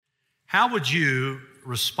How would you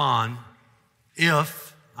respond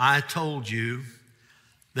if I told you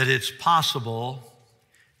that it's possible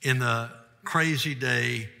in the crazy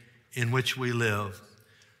day in which we live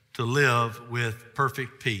to live with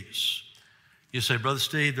perfect peace? You say, Brother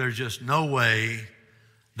Steve, there's just no way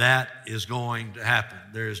that is going to happen.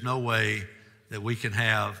 There is no way that we can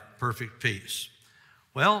have perfect peace.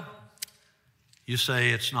 Well, you say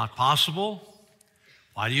it's not possible.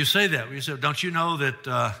 Why do you say that? Well, you say, don't you know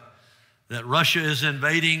that Russia is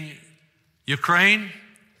invading Ukraine?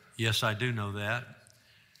 Yes, I do know that.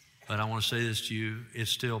 But I want to say this to you,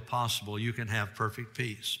 it's still possible. You can have perfect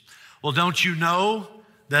peace. Well, don't you know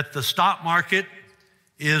that the stock market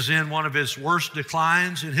is in one of its worst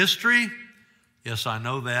declines in history? Yes, I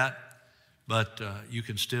know that, but you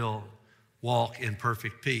can still walk in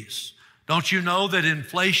perfect peace. Don't you know that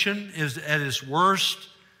inflation is at its worst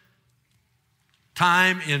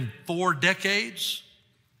time in 4 decades?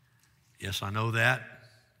 Yes, I know that,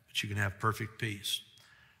 but you can have perfect peace.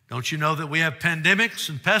 Don't you know that we have pandemics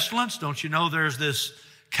and pestilence? Don't you know there's this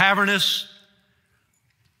cavernous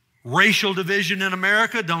racial division in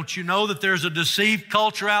America? Don't you know that there's a deceived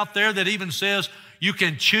culture out there that even says you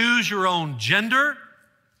can choose your own gender?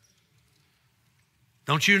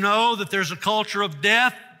 Don't you know that there's a culture of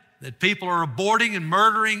death, that people are aborting and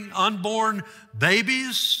murdering unborn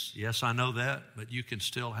babies? Yes, I know that, but you can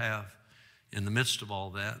still have, in the midst of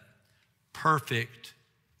all that, perfect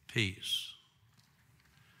peace.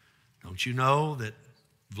 Don't you know that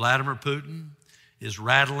Vladimir Putin is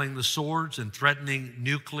rattling the swords and threatening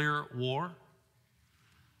nuclear war?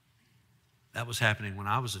 That was happening when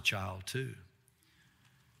I was a child too.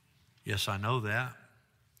 Yes, I know that.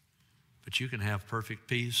 But you can have perfect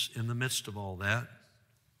peace in the midst of all that.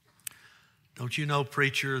 Don't you know,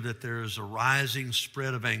 preacher, that there is a rising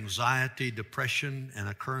spread of anxiety, depression, and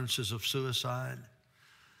occurrences of suicide?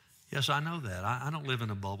 Yes, I know that. I don't live in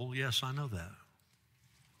a bubble. Yes, I know that.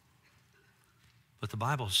 But the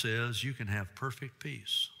Bible says you can have perfect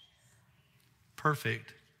peace.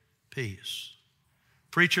 Perfect peace.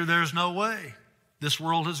 Preacher, there's no way. This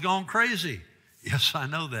world has gone crazy. Yes, I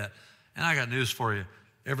know that. And I got news for you.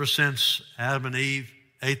 Ever since Adam and Eve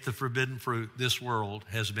ate the forbidden fruit, this world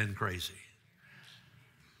has been crazy.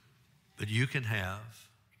 But you can have,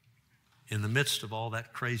 in the midst of all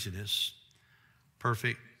that craziness,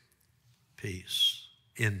 perfect peace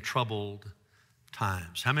in troubled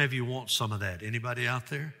times. How many of you want some of that? Anybody out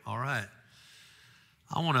there? All right.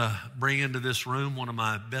 I want to bring into this room one of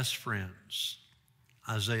my best friends,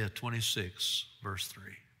 Isaiah 26, verse 3.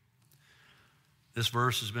 This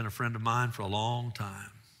verse has been a friend of mine for a long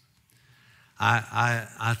time.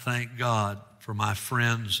 I thank God for my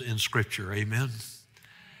friends in Scripture. Amen.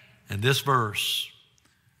 And this verse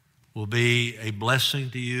will be a blessing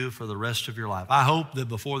to you for the rest of your life. I hope that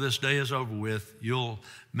before this day is over with, you'll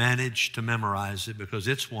manage to memorize it, because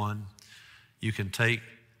it's one you can take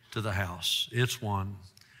to the house. It's one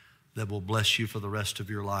that will bless you for the rest of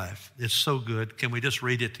your life. It's so good. Can we just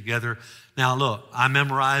read it together? Now, look, I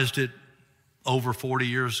memorized it over 40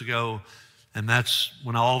 years ago, and that's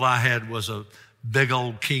when all I had was a big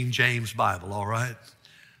old King James Bible, all right?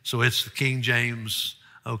 So it's the King James,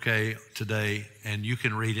 okay, today, and you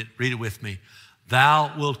can read it. Read it with me.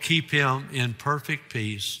 Thou wilt keep him in perfect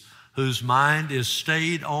peace, whose mind is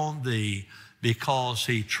stayed on thee, because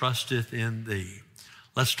he trusteth in thee.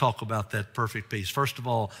 Let's talk about that perfect peace. First of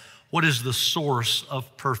all, what is the source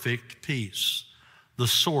of perfect peace? The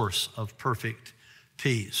source of perfect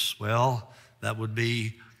peace. Well, that would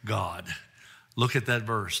be God. Look at that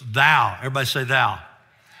verse. Thou, everybody say thou.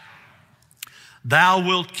 Thou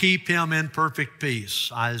wilt keep him in perfect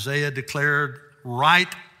peace. Isaiah declared right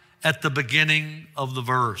at the beginning of the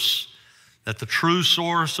verse that the true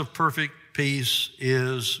source of perfect peace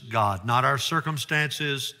is God. Not our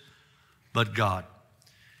circumstances, but God.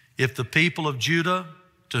 If the people of Judah,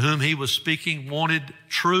 to whom he was speaking, wanted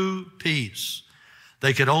true peace,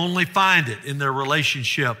 they could only find it in their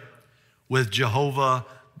relationship with Jehovah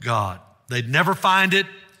God. They'd never find it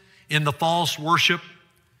in the false worship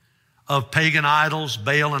of pagan idols,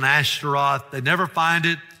 Baal and Ashtaroth. They'd never find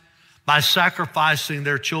it by sacrificing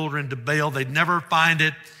their children to Baal. They'd never find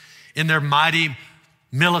it in their mighty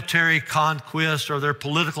military conquest or their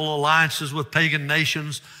political alliances with pagan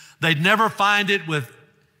nations. They'd never find it with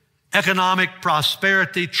economic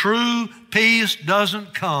prosperity. True peace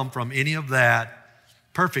doesn't come from any of that.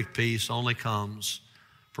 Perfect peace only comes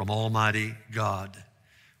from Almighty God.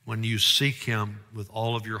 When you seek him with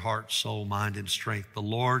all of your heart, soul, mind, and strength, the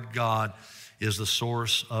Lord God is the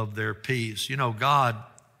source of their peace. You know, God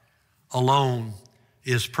alone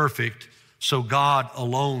is perfect So God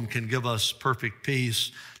alone can give us perfect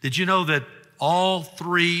peace. Did you know that all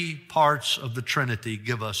three parts of the Trinity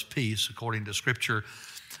give us peace according to Scripture?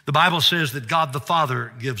 The Bible says that God the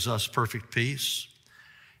Father gives us perfect peace.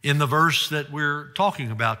 In the verse that we're talking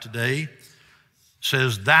about today,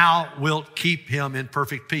 says, thou wilt keep him in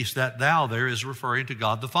perfect peace. That thou there is referring to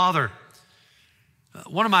God the Father.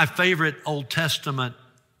 One of my favorite Old Testament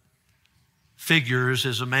figures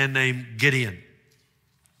is a man named Gideon.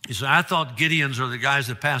 He said, I thought Gideons are the guys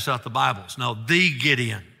that pass out the Bibles. No, the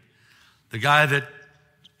Gideon, the guy that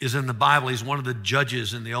is in the Bible, he's one of the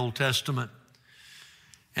judges in the Old Testament.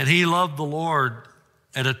 And he loved the Lord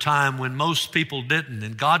at a time when most people didn't.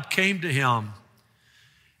 And God came to him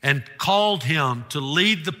and called him to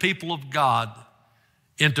lead the people of God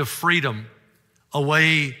into freedom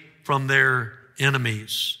away from their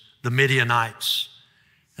enemies, the Midianites.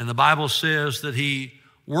 And the Bible says that he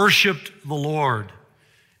worshiped the Lord,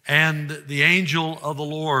 and the angel of the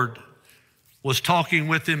Lord was talking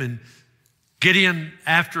with him. And Gideon,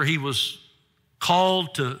 after he was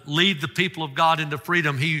called to lead the people of God into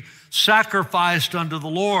freedom, he sacrificed unto the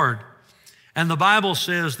Lord. And the Bible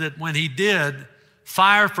says that when he did,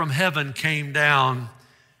 fire from heaven came down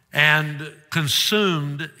and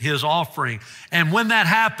consumed his offering. And when that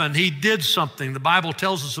happened, he did something. The Bible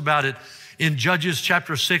tells us about it in Judges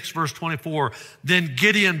chapter 6, verse 24. Then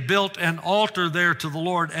Gideon built an altar there to the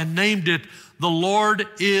Lord and named it, the Lord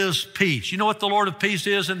is Peace. You know what the Lord of Peace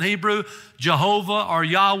is in Hebrew? Jehovah or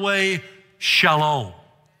Yahweh Shalom.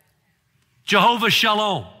 Jehovah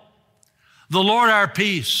Shalom. The Lord our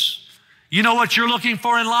peace. You know what you're looking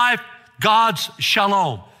for in life? God's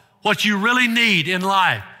shalom. What you really need in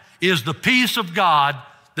life is the peace of God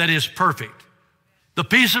that is perfect. The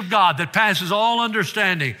peace of God that passes all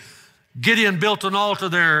understanding. Gideon built an altar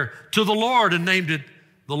there to the Lord and named it,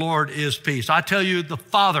 the Lord is Peace. I tell you, the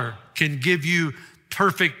Father can give you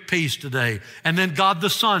perfect peace today. And then God the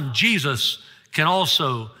Son, Jesus, can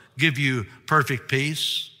also give you perfect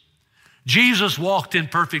peace. Jesus walked in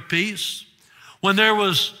perfect peace. When there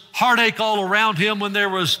was heartache all around him, when there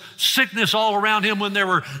was sickness all around him, when there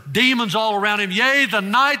were demons all around him, yea, the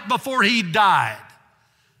night before he died,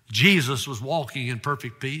 Jesus was walking in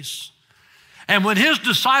perfect peace. And when his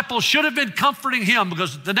disciples should have been comforting him,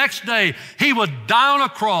 because the next day he would die on a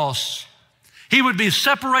cross, he would be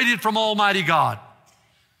separated from Almighty God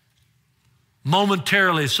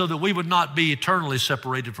momentarily so that we would not be eternally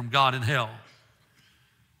separated from God in hell.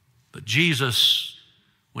 But Jesus,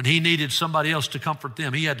 when he needed somebody else to comfort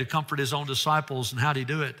them, he had to comfort his own disciples. And how did he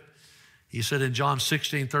do it? He said in John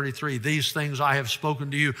 16:33, these things I have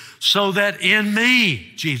spoken to you so that in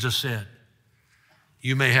me, Jesus said,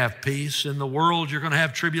 you may have peace. In the world, you're going to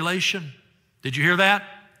have tribulation. Did you hear that?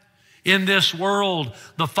 In this world,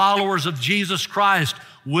 the followers of Jesus Christ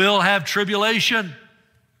will have tribulation.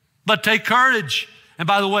 But take courage. And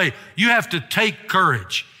by the way, you have to take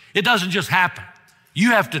courage. It doesn't just happen.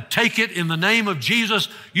 You have to take it in the name of Jesus.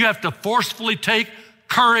 You have to forcefully take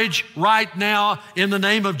courage right now in the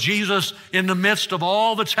name of Jesus in the midst of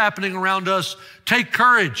all that's happening around us. Take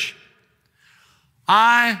courage.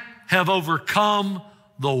 I have overcome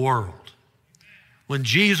the world. When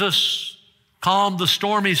Jesus calmed the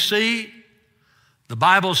stormy sea, the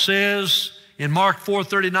Bible says in Mark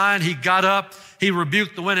 4:39, he got up, he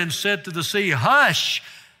rebuked the wind and said to the sea, hush.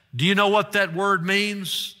 Do you know what that word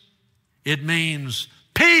means? It means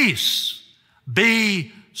peace,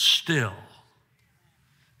 be still.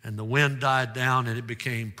 And the wind died down and it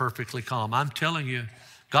became perfectly calm. I'm telling you,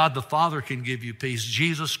 God the Father can give you peace.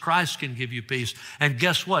 Jesus Christ can give you peace. And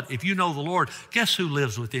guess what? If you know the Lord, guess who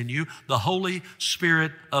lives within you? The Holy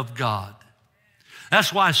Spirit of God.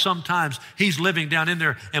 That's why sometimes he's living down in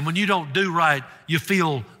there, and when you don't do right, you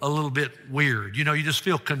feel a little bit weird. You know, you just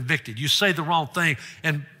feel convicted. You say the wrong thing,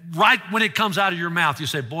 and right when it comes out of your mouth, you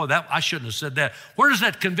say, boy, I shouldn't have said that. Where does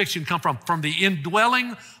that conviction come from? From the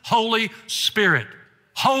indwelling Holy Spirit.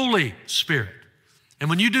 Holy Spirit. And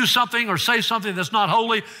when you do something or say something that's not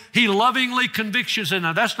holy, he lovingly convicts you and says,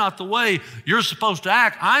 now that's not the way you're supposed to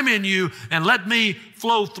act. I'm in you and let me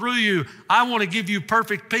flow through you. I want to give you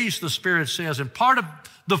perfect peace, the Spirit says. And part of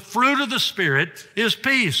the fruit of the Spirit is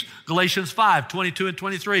peace. Galatians 5:22 and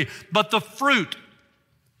 23. But the fruit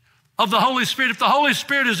of the Holy Spirit, if the Holy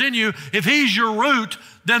Spirit is in you, if he's your root,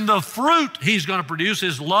 then the fruit he's going to produce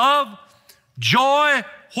is love, joy,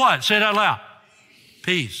 what? Say it out loud.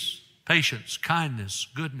 Peace. Patience, kindness,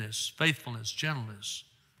 goodness, faithfulness, gentleness,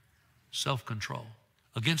 self-control.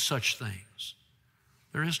 Against such things,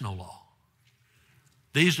 there is no law.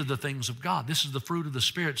 These are the things of God. This is the fruit of the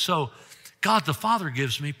Spirit. So God the Father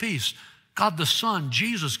gives me peace. God the Son,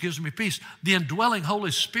 Jesus, gives me peace. The indwelling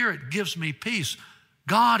Holy Spirit gives me peace.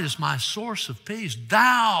 God is my source of peace.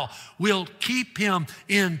 Thou wilt keep him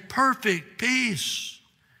in perfect peace.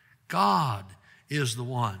 God is the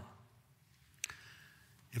one.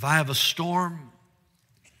 If I have a storm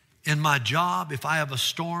in my job, if I have a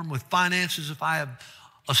storm with finances, if I have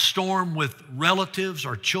a storm with relatives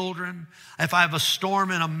or children, if I have a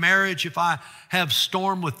storm in a marriage, if I have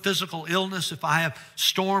storm with physical illness, if I have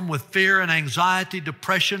storm with fear and anxiety,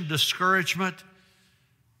 depression, discouragement,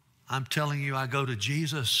 I'm telling you, I go to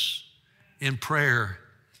Jesus in prayer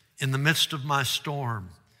in the midst of my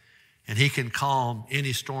storm, and he can calm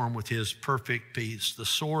any storm with his perfect peace. The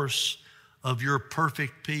source of your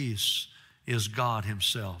perfect peace is God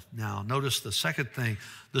himself. Now, notice the second thing,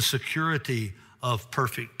 the security of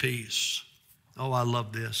perfect peace. Oh, I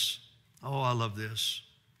love this. Oh, I love this.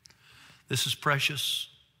 This is precious.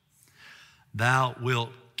 Thou wilt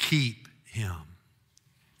keep him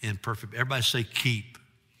in perfect. Everybody say keep.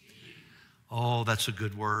 Oh, that's a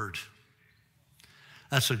good word.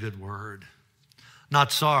 That's a good word.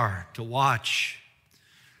 Natsar, to watch,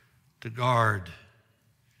 to guard,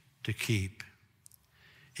 to keep.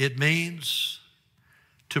 It means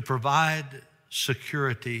to provide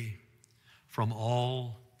security from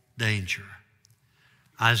all danger.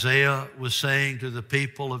 Isaiah was saying to the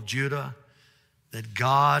people of Judah that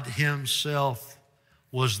God himself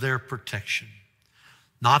was their protection.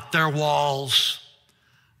 Not their walls,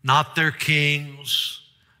 not their kings,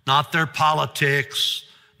 not their politics,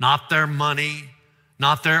 not their money,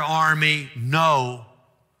 not their army. No,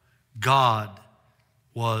 God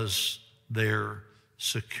was their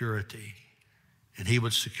security, and he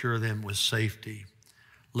would secure them with safety.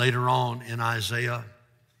 Later on in Isaiah,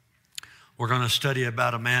 we're going to study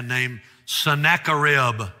about a man named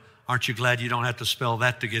Sennacherib. Aren't you glad you don't have to spell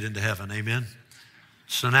that to get into heaven? Amen.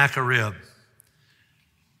 Sennacherib.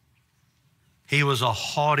 He was a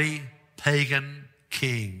haughty pagan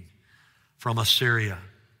king from Assyria.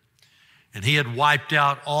 And he had wiped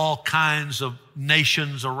out all kinds of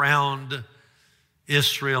nations around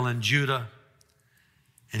Israel and Judah.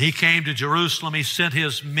 And he came to Jerusalem. He sent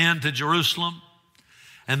his men to Jerusalem.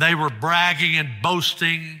 And they were bragging and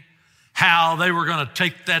boasting how they were going to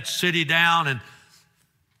take that city down. And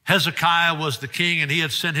Hezekiah was the king, and he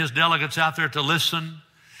had sent his delegates out there to listen.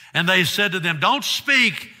 And they said to them, don't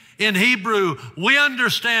speak in Hebrew. We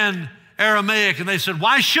understand Aramaic. And they said,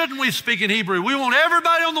 why shouldn't we speak in Hebrew? We want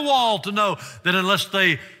everybody on the wall to know that unless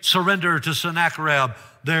they surrender to Sennacherib,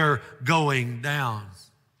 they're going down.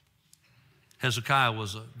 Hezekiah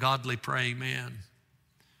was a godly praying man.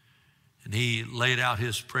 And he laid out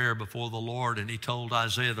his prayer before the Lord, and he told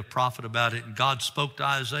Isaiah the prophet about it. And God spoke to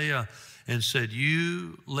Isaiah and said,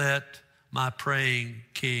 you let my praying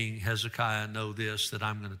king Hezekiah know this, that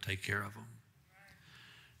I'm going to take care of him.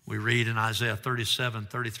 We read in Isaiah 37,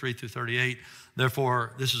 33 through 38,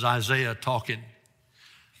 therefore, this is Isaiah talking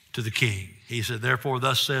to the king. He said, therefore,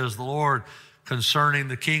 thus says the Lord concerning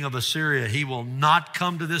the king of Assyria, he will not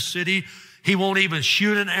come to this city. He won't even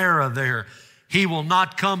shoot an arrow there. He will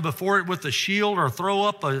not come before it with a shield or throw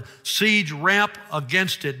up a siege ramp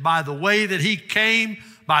against it. By the way that he came,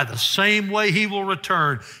 by the same way he will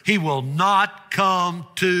return. He will not come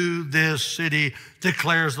to this city,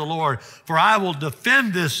 declares the Lord. For I will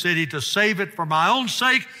defend this city to save it for my own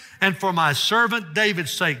sake and for my servant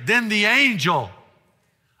David's sake. Then the angel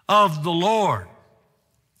of the Lord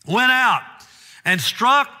went out and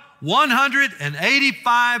struck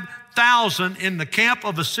 185,000 in the camp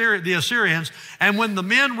of the Assyrians. And when the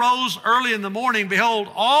men rose early in the morning, behold,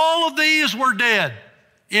 all of these were dead.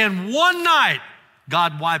 In one night,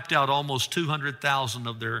 God wiped out almost 200,000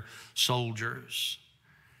 of their soldiers.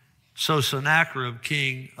 So Sennacherib,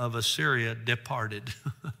 king of Assyria, departed.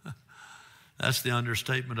 That's the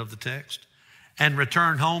understatement of the text. And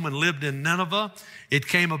returned home and lived in Nineveh. It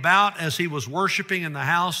came about as he was worshiping in the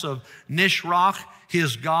house of Nisroch,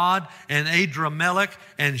 his god, and Adramelech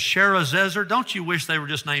and Sharezezer. Don't you wish they were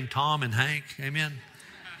just named Tom and Hank? Amen.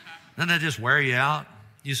 Doesn't that just wear you out?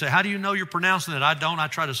 You say, how do you know you're pronouncing it? I don't. I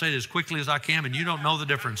try to say it as quickly as I can, and you don't know the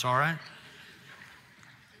difference, all right?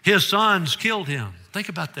 His sons killed him. Think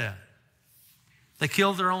about that. They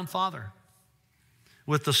killed their own father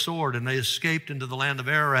with the sword, and they escaped into the land of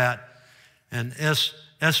Ararat. And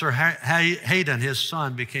Esarhaddon, his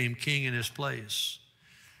son, became king in his place.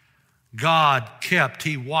 God kept,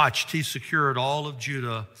 he watched, he secured all of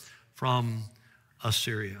Judah from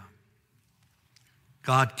Assyria.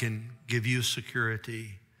 God can give you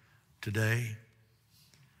security today.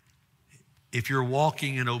 If you're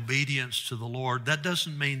walking in obedience to the Lord, that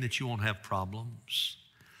doesn't mean that you won't have problems.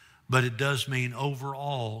 But it does mean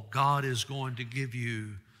overall, God is going to give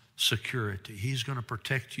you security. He's going to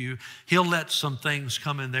protect you. He'll let some things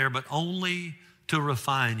come in there, but only to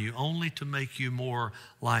refine you, only to make you more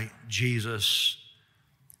like Jesus.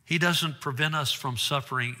 He doesn't prevent us from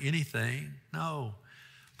suffering anything, no,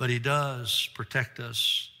 but He does protect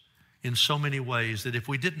us in so many ways that if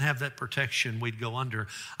we didn't have that protection, we'd go under.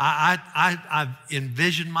 I've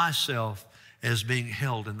envisioned myself as being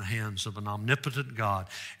held in the hands of an omnipotent God.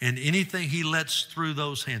 And anything He lets through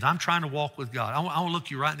those hands, I'm trying to walk with God. I want to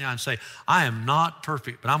look you right now and say, I am not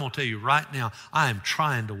perfect, but I'm going to tell you right now, I am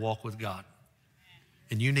trying to walk with God.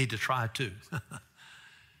 And you need to try too.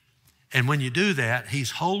 And when you do that,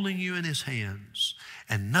 He's holding you in His hands,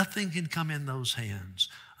 and nothing can come in those hands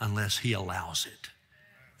unless He allows it.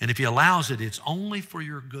 And if He allows it, it's only for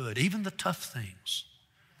your good, even the tough things,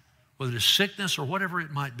 whether it's sickness or whatever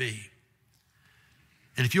it might be.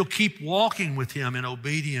 And if you'll keep walking with Him in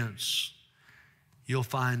obedience, you'll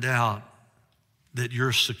find out that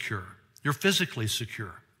you're secure. You're physically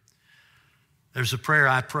secure. There's a prayer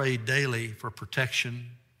I pray daily for protection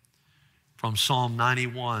from Psalm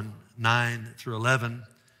 91, 9 through 11.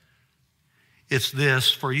 It's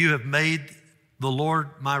this: for you have made the Lord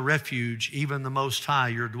my refuge, even the Most High,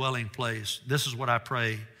 your dwelling place. This is what I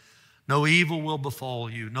pray. No evil will befall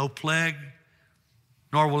you, no plague,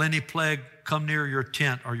 nor will any plague come near your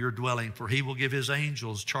tent or your dwelling, for He will give His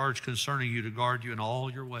angels charge concerning you to guard you in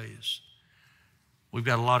all your ways. We've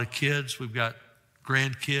got a lot of kids. We've got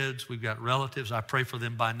grandkids. We've got relatives. I pray for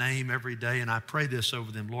them by name every day, and I pray this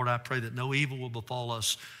over them. Lord, I pray that no evil will befall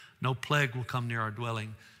us. No plague will come near our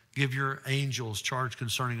dwelling. Give your angels charge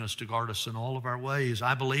concerning us to guard us in all of our ways.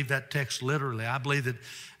 I believe that text literally. I believe that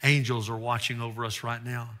angels are watching over us right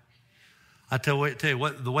now. I tell you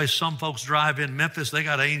what, the way some folks drive in Memphis, they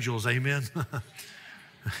got angels, amen?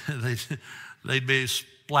 They'd be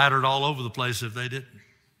splattered all over the place if they didn't.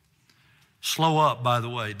 Slow up, by the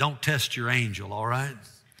way. Don't test your angel, all right?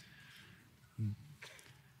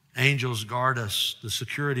 Angels guard us, the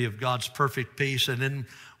security of God's perfect peace, and then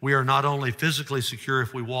we are not only physically secure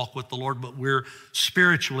if we walk with the Lord, but we're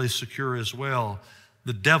spiritually secure as well.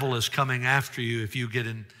 The devil is coming after you if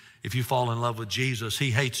you fall in love with Jesus. He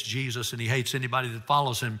hates Jesus and he hates anybody that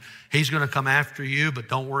follows Him. He's going to come after you, but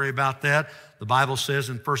don't worry about that. The Bible says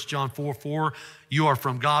in 1 John 4:4, you are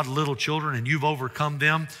from God, little children, and you've overcome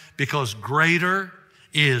them, because greater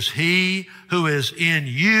is He who is in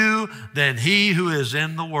you than he who is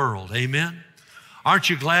in the world. Amen?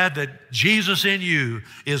 Aren't you glad that Jesus in you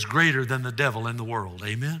is greater than the devil in the world?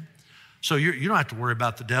 Amen? So you don't have to worry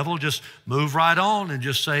about the devil. Just move right on and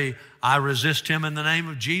just say, I resist him in the name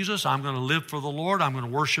of Jesus. I'm going to live for the Lord. I'm going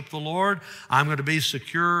to worship the Lord. I'm going to be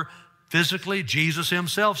secure physically. Jesus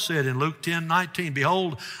Himself said in Luke 10:19,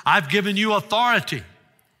 behold, I've given you authority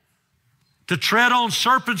to tread on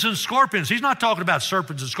serpents and scorpions. He's not talking about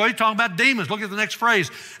serpents and scorpions. He's talking about demons. Look at the next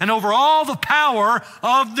phrase. And over all the power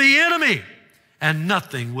of the enemy, and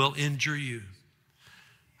nothing will injure you.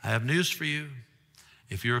 I have news for you.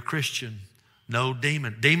 If you're a Christian, no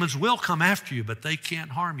demon. Demons will come after you, but they can't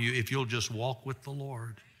harm you if you'll just walk with the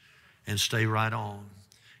Lord and stay right on.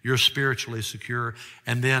 You're spiritually secure,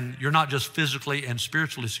 and then you're not just physically and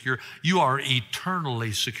spiritually secure, you are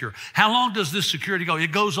eternally secure. How long does this security go?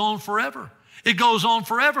 It goes on forever. It goes on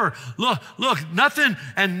forever. Look, nothing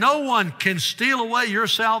and no one can steal away your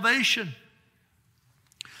salvation.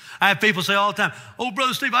 I have people say all the time, oh,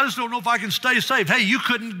 Brother Steve, I just don't know if I can stay saved. Hey, you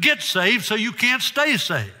couldn't get saved, so you can't stay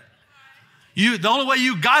saved. The only way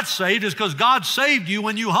you got saved is because God saved you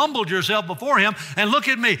when you humbled yourself before Him. And look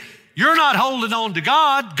at me. You're not holding on to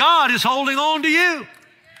God. God is holding on to you.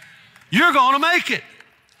 You're going to make it.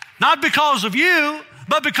 Not because of you,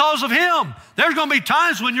 but because of Him. There's going to be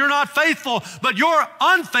times when you're not faithful, but your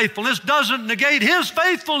unfaithfulness doesn't negate His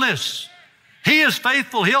faithfulness. He is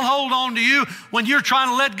faithful. He'll hold on to you when you're trying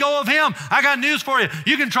to let go of Him. I got news for you.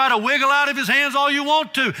 You can try to wiggle out of His hands all you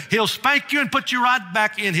want to. He'll spank you and put you right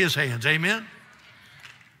back in His hands. Amen?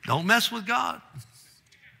 Don't mess with God.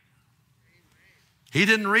 He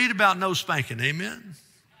didn't read about no spanking. Amen?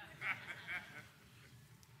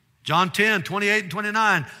 John 10, 28 and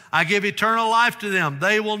 29. I give eternal life to them.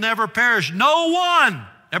 They will never perish. No one.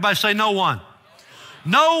 Everybody say no one.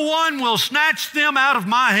 No one will snatch them out of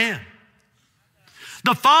my hand.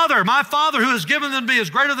 The Father, my Father who has given them to me is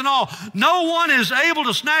greater than all. No one is able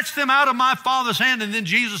to snatch them out of my Father's hand. And then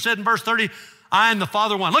Jesus said in verse 30, I and the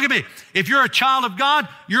Father one. Look at me. If you're a child of God,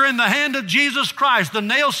 you're in the hand of Jesus Christ, the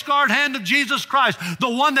nail-scarred hand of Jesus Christ, the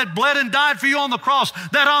one that bled and died for you on the cross,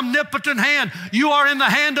 that omnipotent hand. You are in the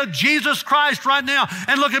hand of Jesus Christ right now.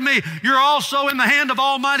 And look at me. You're also in the hand of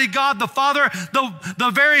Almighty God, the Father,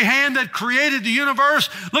 the very hand that created the universe.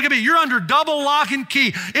 Look at me. You're under double lock and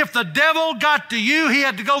key. If the devil got to you, he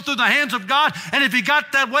had to go through the hands of God. And if he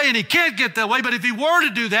got that way, and he can't get that way, but if he were to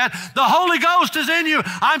do that, the Holy Ghost is in you.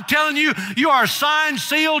 I'm telling you, you are signed,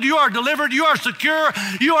 sealed, you are delivered, you are secure,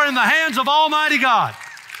 you are in the hands of Almighty God.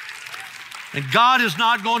 And God is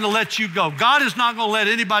not going to let you go. God is not going to let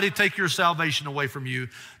anybody take your salvation away from you.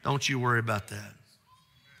 Don't you worry about that.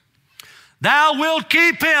 Thou wilt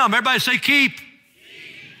keep him. Everybody say keep.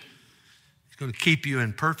 He's going to keep you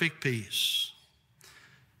in perfect peace.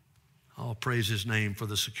 Oh, praise his name for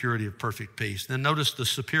the security of perfect peace. Then notice the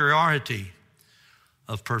superiority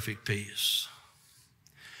of perfect peace.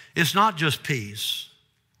 It's not just peace,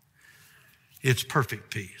 it's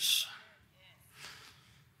perfect peace.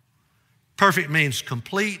 Perfect means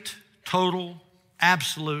complete, total,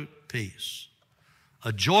 absolute peace.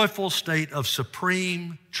 A joyful state of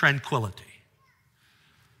supreme tranquility.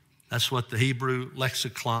 That's what the Hebrew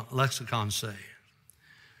lexicons say.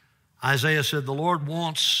 Isaiah said the Lord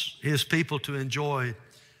wants his people to enjoy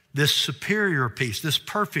this superior peace, this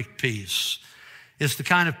perfect peace. It's the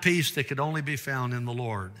kind of peace that could only be found in the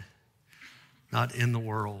Lord, not in the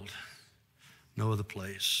world, no other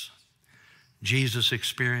place. Jesus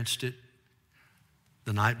experienced it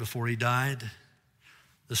the night before he died,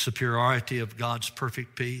 the superiority of God's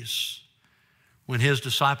perfect peace. When his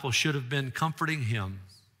disciples should have been comforting him,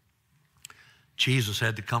 Jesus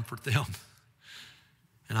had to comfort them.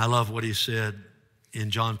 And I love what he said in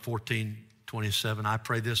John 14:27. I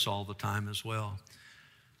pray this all the time as well.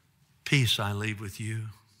 Peace I leave with you.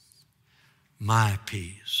 My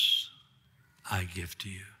peace I give to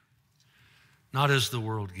you. Not as the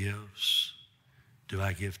world gives, do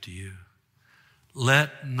I give to you.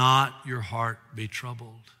 Let not your heart be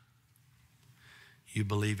troubled. You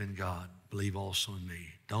believe in God, believe also in me.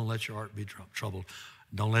 Don't let your heart be troubled.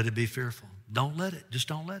 Don't let it be fearful. Don't let it. Just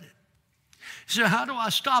don't let it. You say, how do I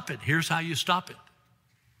stop it? Here's how you stop it.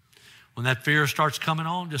 When that fear starts coming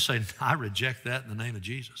on, just say, I reject that in the name of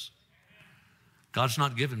Jesus. God's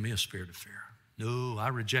not given me a spirit of fear. No, I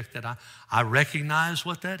reject that. I recognize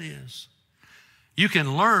what that is. You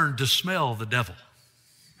can learn to smell the devil.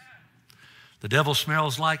 The devil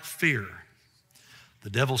smells like fear. The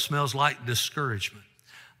devil smells like discouragement.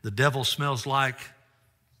 The devil smells like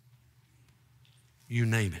you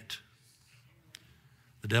name it.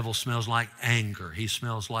 The devil smells like anger. He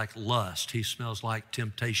smells like lust. He smells like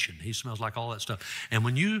temptation. He smells like all that stuff. And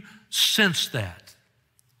when you sense that,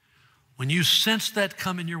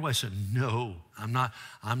 coming your way, say, no,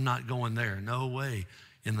 I'm not going there. No way.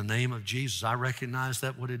 In the name of Jesus, I recognize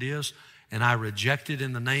that what it is, and I reject it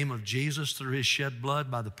in the name of Jesus through his shed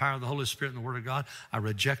blood by the power of the Holy Spirit and the Word of God. I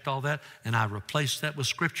reject all that, and I replace that with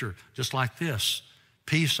Scripture, just like this.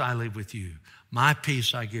 Peace I leave with you. My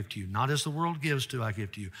peace I give to you. Not as the world gives do I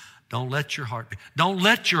give to you. Don't let your heart be. Don't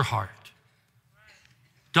let your heart.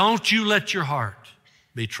 Don't you let your heart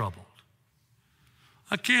be troubled.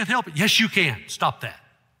 I can't help it. Yes, you can. Stop that.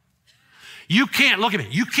 You can't, look at me.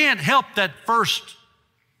 You can't help that first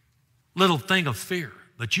little thing of fear,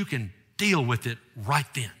 but you can deal with it right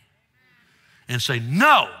then and say,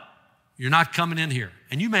 no, you're not coming in here.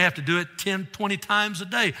 And you may have to do it 10, 20 times a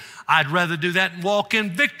day. I'd rather do that and walk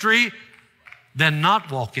in victory than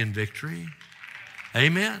not walk in victory.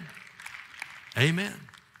 Amen. Amen.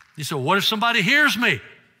 You say, what if somebody hears me?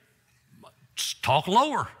 Just talk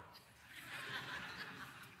lower.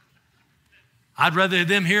 I'd rather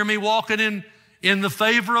them hear me walking in the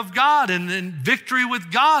favor of God and in victory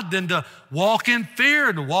with God than to walk in fear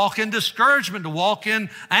and to walk in discouragement, to walk in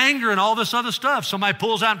anger and all this other stuff. Somebody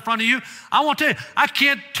pulls out in front of you. I want to tell you, I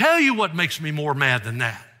can't tell you what makes me more mad than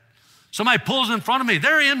that. Somebody pulls in front of me.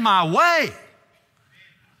 They're in my way.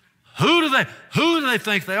 Who do they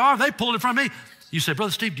think they are? They pulled in front of me. You say,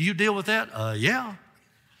 Brother Steve, do you deal with that? Yeah.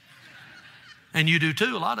 And you do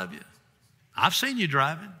too, a lot of you. I've seen you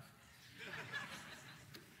driving.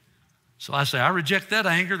 So I say, I reject that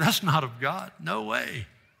anger. That's not of God. No way.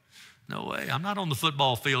 No way. I'm not on the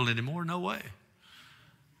football field anymore. No way.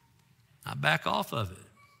 I back off of it.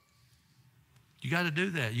 You got to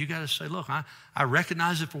do that. You got to say, look, I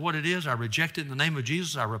recognize it for what it is. I reject it in the name of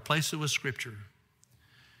Jesus. I replace it with Scripture.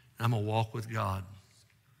 I'm going to walk with God.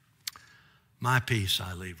 My peace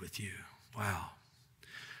I leave with you. Wow.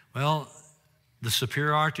 Well, the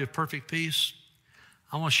superiority of perfect peace,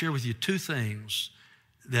 I want to share with you two things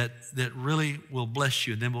that really will bless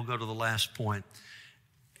you. And then we'll go to the last point.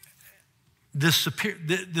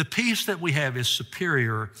 The peace that we have is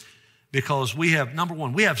superior because we have, number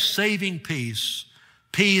one, we have saving peace,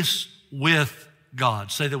 peace with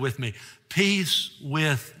God. Say that with me. Peace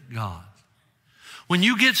with God. When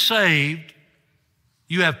you get saved,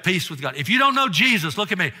 you have peace with God. If you don't know Jesus,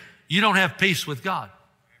 look at me, you don't have peace with God.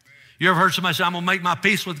 You ever heard somebody say, I'm going to make my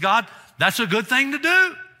peace with God? That's a good thing to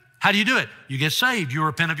do. How do you do it? You get saved. You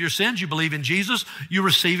repent of your sins. You believe in Jesus. You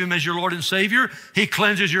receive him as your Lord and Savior. He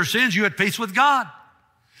cleanses your sins. You're at peace with God.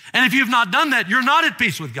 And if you've not done that, you're not at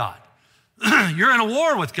peace with God. You're in a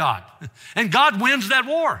war with God. And God wins that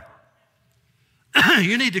war.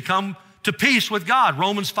 You need to come to peace with God.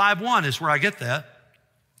 Romans 5:1 is where I get that.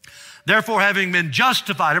 Therefore, having been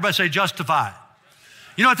justified, everybody say justified.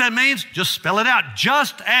 You know what that means? Just spell it out.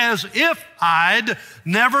 Just as if I'd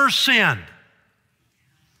never sinned.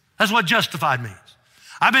 That's what justified means.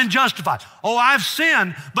 I've been justified. Oh, I've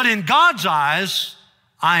sinned, but in God's eyes,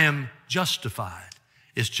 I am justified.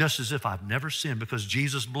 It's just as if I've never sinned because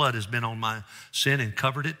Jesus' blood has been on my sin and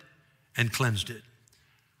covered it and cleansed it.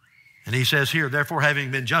 And he says here, therefore,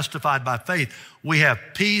 having been justified by faith, we have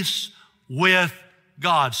peace with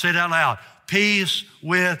God. Say it out loud. Peace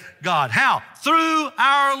with God. How? Through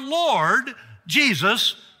our Lord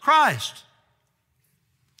Jesus Christ.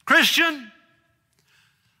 Christian,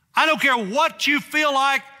 I don't care what you feel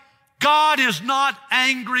like, God is not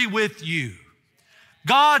angry with you.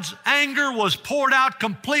 God's anger was poured out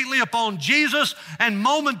completely upon Jesus, and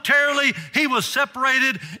momentarily he was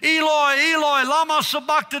separated. Eloi, Eloi, lama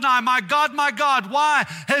sabachthani, my God, why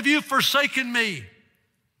have you forsaken me?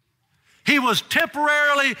 He was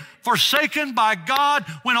temporarily forsaken by God.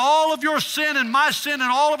 When all of your sin and my sin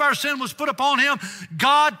and all of our sin was put upon him,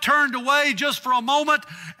 God turned away just for a moment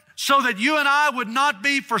so that you and I would not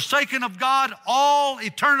be forsaken of God all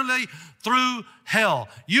eternally through hell.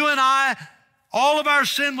 You and I, all of our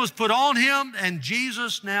sin was put on him, and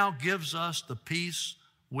Jesus now gives us the peace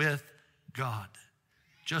with God,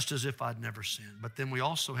 just as if I'd never sinned. But then we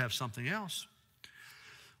also have something else.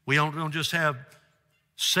 We don't just have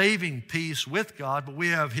saving peace with God, but we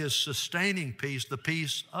have his sustaining peace, the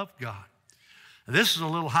peace of God. And this is a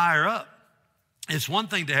little higher up. It's one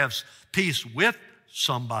thing to have peace with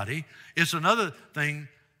somebody. It's another thing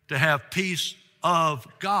to have peace of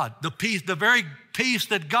God, the peace, the very peace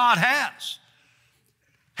that God has.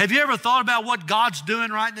 Have you ever thought about what God's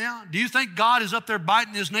doing right now? Do you think God is up there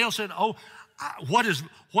biting his nails saying, oh, what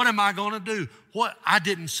am I going to do? I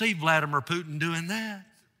didn't see Vladimir Putin doing that.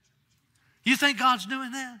 You think God's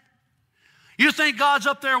doing that? You think God's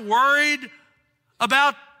up there worried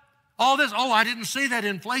about all this? Oh, I didn't see that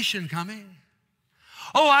inflation coming.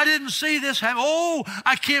 Oh, I didn't see this happen. Oh,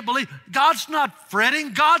 I can't believe. God's not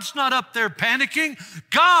fretting. God's not up there panicking.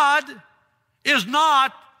 God is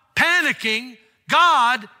not panicking.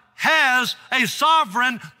 God has a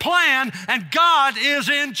sovereign plan, and God is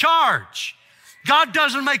in charge. God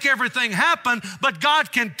doesn't make everything happen, but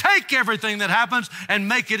God can take everything that happens and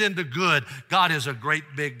make it into good. God is a great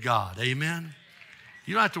big God. Amen?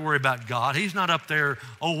 You don't have to worry about God. He's not up there,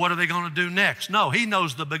 oh, what are they going to do next? No, he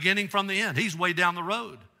knows the beginning from the end. He's way down the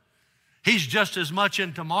road. He's just as much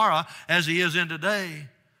in tomorrow as he is in today.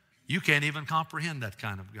 You can't even comprehend that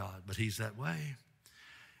kind of God, but he's that way.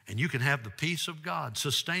 And you can have the peace of God,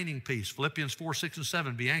 sustaining peace. Philippians 4, 6, and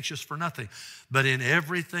 7, be anxious for nothing, but in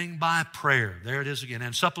everything by prayer. There it is again.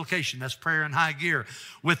 And supplication, that's prayer in high gear.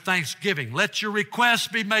 With thanksgiving, let your requests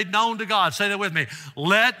be made known to God. Say that with me.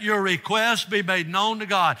 Let your requests be made known to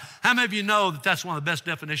God. How many of you know that that's one of the best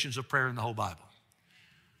definitions of prayer in the whole Bible?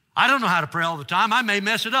 I don't know how to pray all the time. I may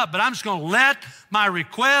mess it up, but I'm just going to let my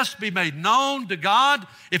request be made known to God.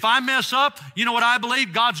 If I mess up, you know what I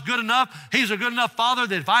believe? God's good enough. He's a good enough Father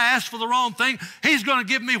that if I ask for the wrong thing, he's going to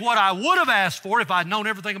give me what I would have asked for if I'd known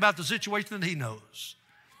everything about the situation that he knows.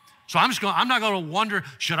 So I'm not going to wonder,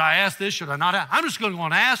 should I ask this, should I not ask? I'm just going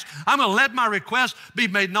to ask. I'm going to let my request be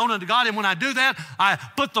made known unto God. And when I do that, I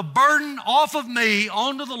put the burden off of me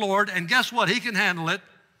onto the Lord, and guess what? He can handle it.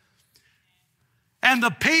 And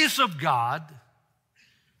the peace of God,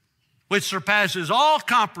 which surpasses all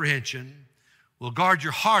comprehension, will guard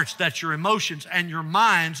your hearts, that's your emotions, and your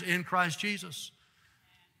minds in Christ Jesus.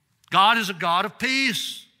 God is a God of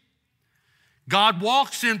peace. God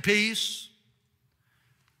walks in peace.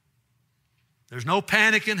 There's no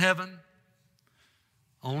panic in heaven,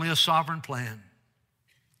 only a sovereign plan.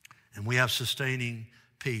 And we have sustaining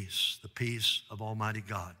peace, the peace of Almighty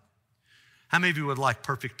God. How many of you would like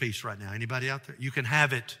perfect peace right now? Anybody out there? You can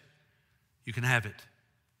have it. You can have it.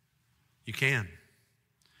 You can.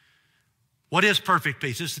 What is perfect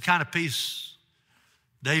peace? It's the kind of peace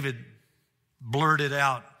David blurted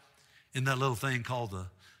out in that little thing called the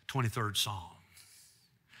 23rd Psalm.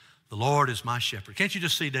 The Lord is my shepherd. Can't you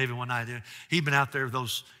just see David one night? He'd been out there with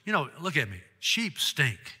those, look at me. Sheep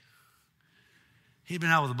stink. He'd been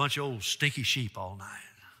out with a bunch of old stinky sheep all night.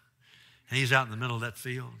 And he's out in the middle of that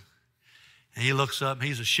field. And he looks up, and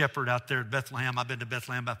he's a shepherd out there at Bethlehem. I've been to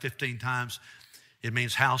Bethlehem about 15 times. It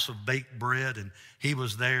means house of baked bread. And he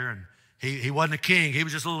was there, and he wasn't a king. He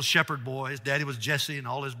was just a little shepherd boy. His daddy was Jesse, and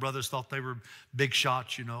all his brothers thought they were big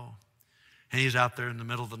shots, And he's out there in the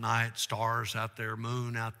middle of the night, stars out there,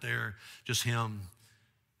 moon out there, just him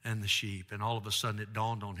and the sheep. And all of a sudden it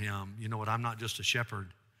dawned on him, you know what, I'm not just a shepherd,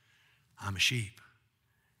 I'm a sheep.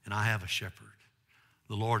 And I have a shepherd.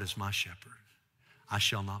 The Lord is my shepherd. I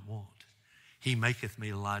shall not want. He maketh me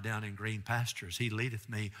to lie down in green pastures. He leadeth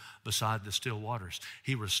me beside the still waters.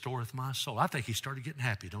 He restoreth my soul. I think he started getting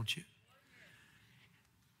happy, don't you?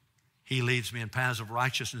 He leads me in paths of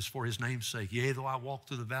righteousness for his name's sake. Yea, though I walk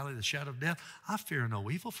through the valley of the shadow of death, I fear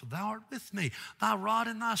no evil, for thou art with me. Thy rod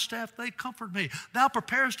and thy staff, they comfort me. Thou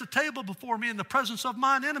preparest a table before me in the presence of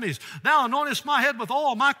mine enemies. Thou anointest my head with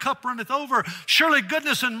oil, my cup runneth over. Surely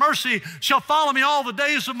goodness and mercy shall follow me all the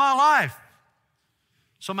days of my life.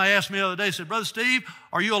 Somebody asked me the other day, said, Brother Steve,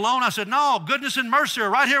 are you alone? I said, no, goodness and mercy are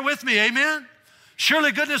right here with me, amen?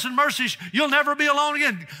 Surely goodness and mercy, you'll never be alone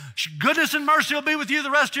again. Goodness and mercy will be with you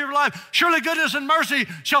the rest of your life. Surely goodness and mercy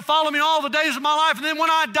shall follow me all the days of my life. And then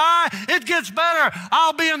when I die, it gets better.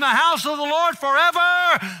 I'll be in the house of the Lord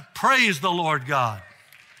forever. Praise the Lord God.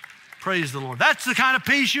 Praise the Lord. That's the kind of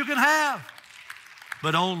peace you can have,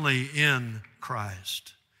 but only in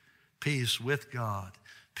Christ. Peace with God,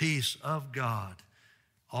 peace of God.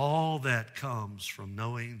 All that comes from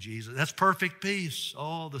knowing Jesus. That's perfect peace.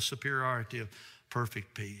 Oh, the superiority of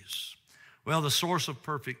perfect peace. Well, the source of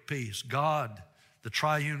perfect peace, God, the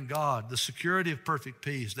triune God, the security of perfect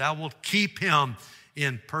peace. Thou wilt keep him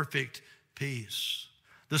in perfect peace.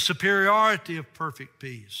 The superiority of perfect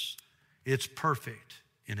peace. It's perfect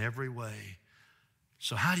in every way.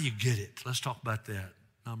 So how do you get it? Let's talk about that.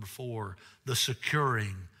 Number 4, the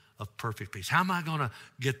securing of perfect peace. How am I going to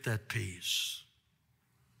get that peace?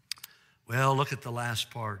 Well, look at the last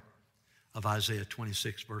part of Isaiah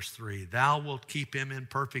 26, verse 3. Thou wilt keep him in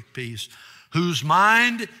perfect peace, whose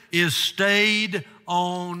mind is stayed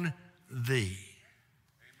on thee,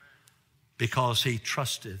 because he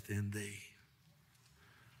trusteth in thee.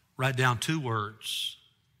 Write down 2 words,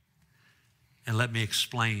 and let me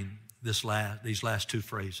explain these last 2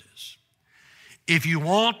 phrases. If you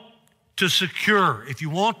want to secure, if you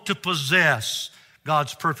want to possess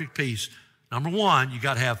God's perfect peace, number 1, you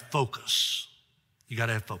got to have focus. You got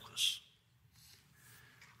to have focus.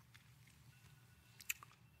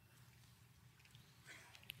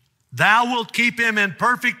 Thou wilt keep him in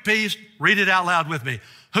perfect peace, read it out loud with me,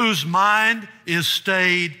 whose mind is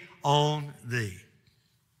stayed on thee.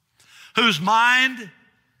 Whose mind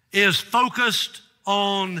is focused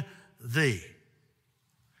on thee.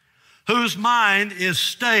 Whose mind is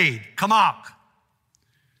stayed, kamak.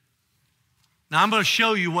 Now I'm going to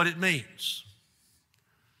show you what it means.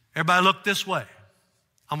 Everybody look this way.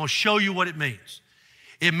 I'm going to show you what it means.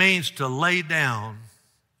 It means to lay down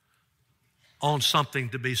on something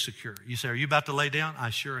to be secure. You say, are you about to lay down?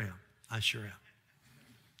 I sure am. I sure am.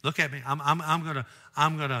 Look at me. I'm gonna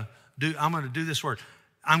do this word.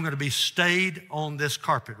 I'm gonna be stayed on this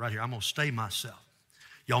carpet right here. I'm gonna stay myself.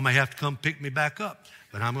 Y'all may have to come pick me back up,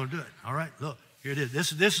 but I'm gonna do it. All right, look, here it is.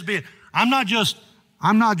 This is being, I'm not just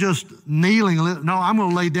kneeling. No, I'm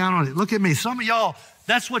gonna lay down on it. Look at me. Some of y'all,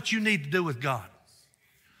 that's what you need to do with God.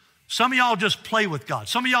 Some of y'all just play with God.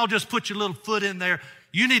 Some of y'all just put your little foot in there.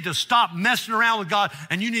 You need to stop messing around with God,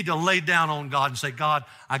 and you need to lay down on God and say, God,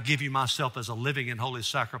 I give you myself as a living and holy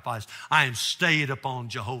sacrifice. I am stayed upon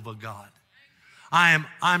Jehovah God. I'm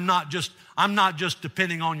not just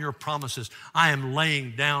depending on your promises. I am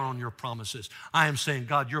laying down on your promises. I am saying,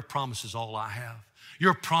 God, your promise is all I have.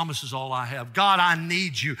 Your promise is all I have. God, I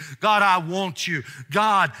need you. God, I want you.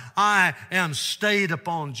 God, I am stayed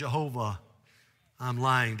upon Jehovah. I'm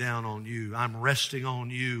lying down on you. I'm resting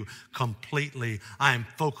on you completely. I am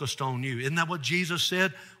focused on you. Isn't that what Jesus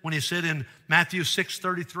said when he said in Matthew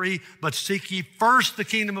 6:33, but seek ye first the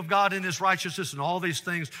kingdom of God and his righteousness, and all these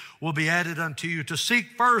things will be added unto you. To seek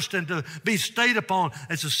first and to be stayed upon,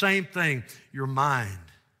 it's the same thing. Your mind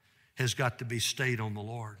has got to be stayed on the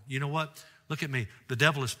Lord. You know what? Look at me. The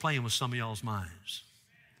devil is playing with some of y'all's minds.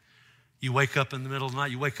 You wake up in the middle of the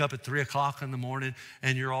night, you wake up at 3 o'clock in the morning,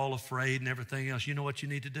 and you're all afraid and everything else. You know what you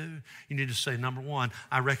need to do? You need to say, number 1,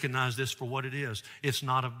 I recognize this for what it is. It's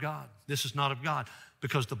not of God. This is not of God.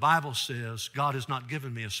 Because the Bible says God has not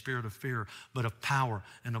given me a spirit of fear, but of power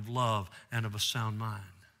and of love and of a sound mind.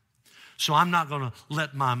 So I'm not going to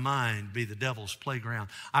let my mind be the devil's playground.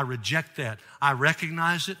 I reject that. I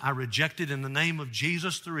recognize it. I reject it in the name of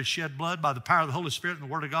Jesus through his shed blood by the power of the Holy Spirit and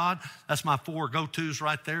the Word of God. That's my 4 go-tos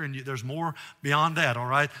right there, and there's more beyond that, all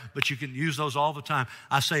right? But you can use those all the time.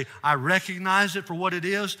 I say, I recognize it for what it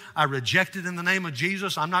is. I reject it in the name of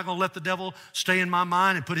Jesus. I'm not going to let the devil stay in my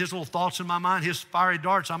mind and put his little thoughts in my mind, his fiery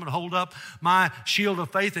darts. I'm going to hold up my shield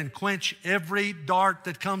of faith and quench every dart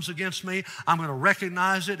that comes against me. I'm going to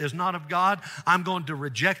recognize it as not of God. I'm going to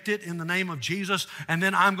reject it in the name of Jesus, and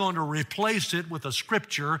then I'm going to replace it with a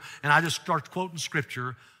scripture, and I just start quoting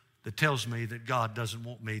scripture that tells me that God doesn't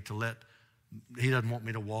want me to He doesn't want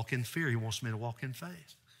me to walk in fear. He wants me to walk in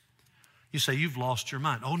faith. You say, you've lost your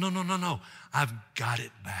mind. Oh, no. I've got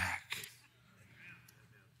it back.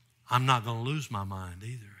 I'm not going to lose my mind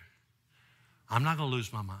either. I'm not going to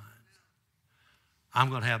lose my mind. I'm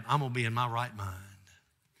going to be in my right mind.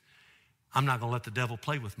 I'm not going to let the devil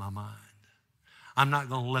play with my mind. I'm not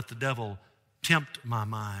going to let the devil tempt my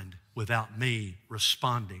mind without me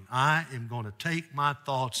responding. I am going to take my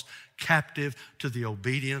thoughts captive to the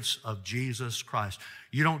obedience of Jesus Christ.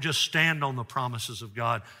 You don't just stand on the promises of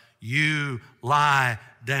God. You lie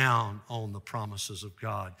down on the promises of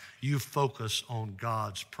God. You focus on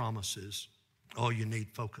God's promises. Oh, you need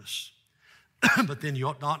focus. But then you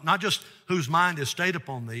ought not just whose mind is stayed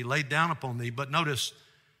upon thee, laid down upon thee, but notice,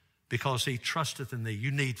 because he trusteth in thee.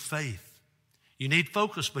 You need faith. You need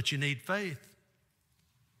focus, but you need faith.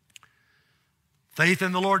 Faith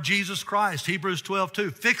in the Lord Jesus Christ, Hebrews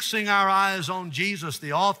 12:2, fixing our eyes on Jesus,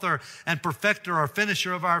 the author and perfecter or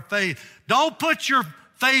finisher of our faith. Don't put your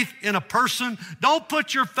faith in a person. Don't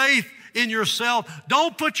put your faith in yourself.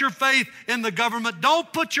 Don't put your faith in the government.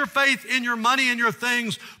 Don't put your faith in your money and your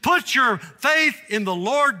things. Put your faith in the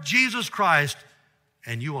Lord Jesus Christ,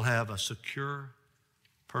 and you will have a secure,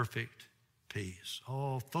 perfect peace.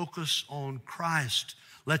 Oh, focus on Christ.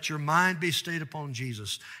 Let your mind be stayed upon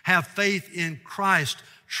Jesus. Have faith in Christ.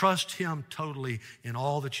 Trust him totally in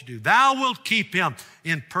all that you do. Thou wilt keep him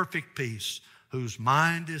in perfect peace, whose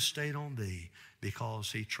mind is stayed on thee,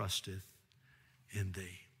 because he trusteth in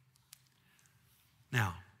thee.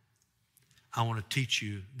 Now, I want to teach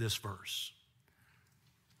you this verse.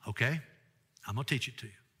 Okay? I'm going to teach it to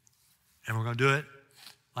you. And we're going to do it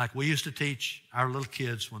like we used to teach our little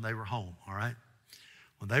kids when they were home, all right?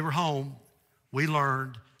 When they were home, we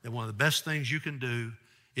learned that one of the best things you can do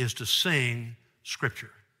is to sing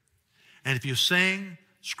Scripture. And if you sing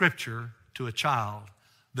Scripture to a child,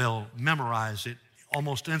 they'll memorize it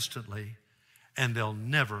almost instantly, and they'll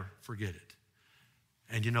never forget it.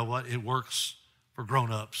 And you know what? It works for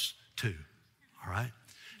grown-ups too, all right?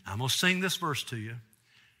 Now, I'm going to sing this verse to you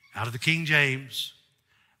out of the King James,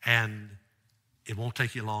 and it won't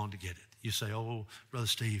take you long to get it. You say, oh, Brother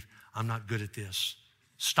Steve, I'm not good at this.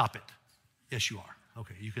 Stop it. Yes, you are.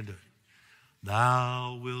 Okay, you can do it.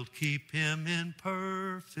 Thou wilt keep him in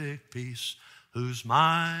perfect peace, whose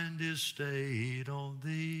mind is stayed on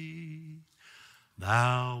thee.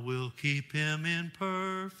 Thou wilt keep him in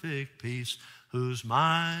perfect peace, whose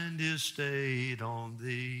mind is stayed on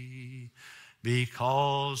thee.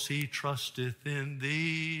 Because he trusteth in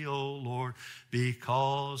thee, O Lord,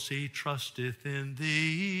 because he trusteth in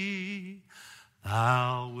thee.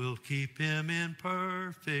 Thou wilt keep him in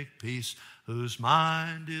perfect peace, whose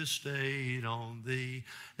mind is stayed on thee.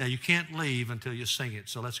 Now, you can't leave until you sing it,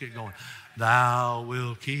 so let's get going. Thou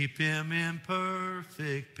wilt keep him in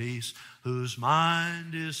perfect peace, whose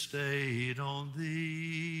mind is stayed on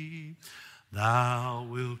thee. Thou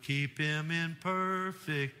wilt keep him in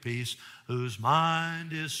perfect peace, whose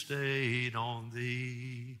mind is stayed on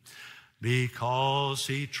thee. Because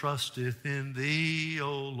he trusteth in thee,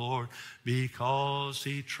 O Lord, because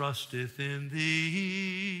he trusteth in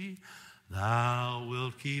thee. Thou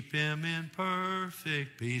wilt keep him in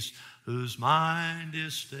perfect peace, whose mind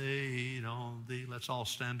is stayed on thee. Let's all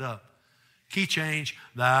stand up. Key change.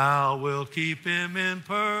 Thou wilt keep him in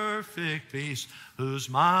perfect peace, whose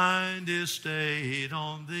mind is stayed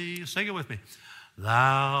on thee. Sing it with me.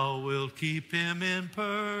 Thou wilt keep him in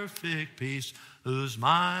perfect peace, whose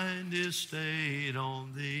mind is stayed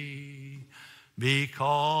on thee.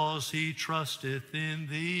 Because he trusteth in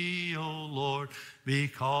thee, O Lord,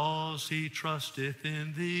 because he trusteth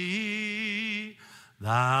in thee.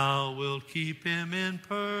 Thou wilt keep him in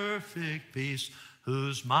perfect peace,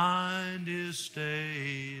 whose mind is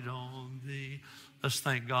stayed on thee. Let's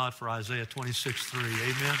thank God for Isaiah 26:3.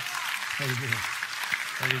 Amen. Amen.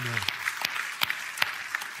 Amen.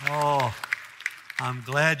 Oh, I'm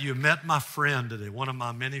glad you met my friend today, one of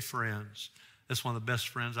my many friends That's one of the best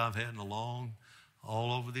friends I've had in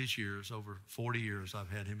all over these years, over 40 years, I've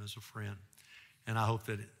had him as a friend. And I hope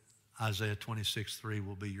that Isaiah 26:3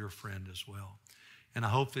 will be your friend as well. And I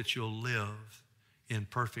hope that you'll live in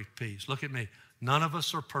perfect peace. Look at me. None of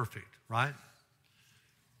us are perfect, right?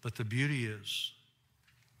 But the beauty is,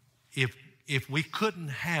 if we couldn't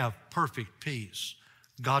have perfect peace,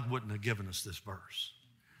 God wouldn't have given us this verse.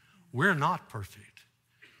 We're not perfect,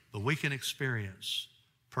 but we can experience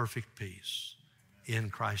perfect peace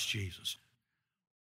in Christ Jesus.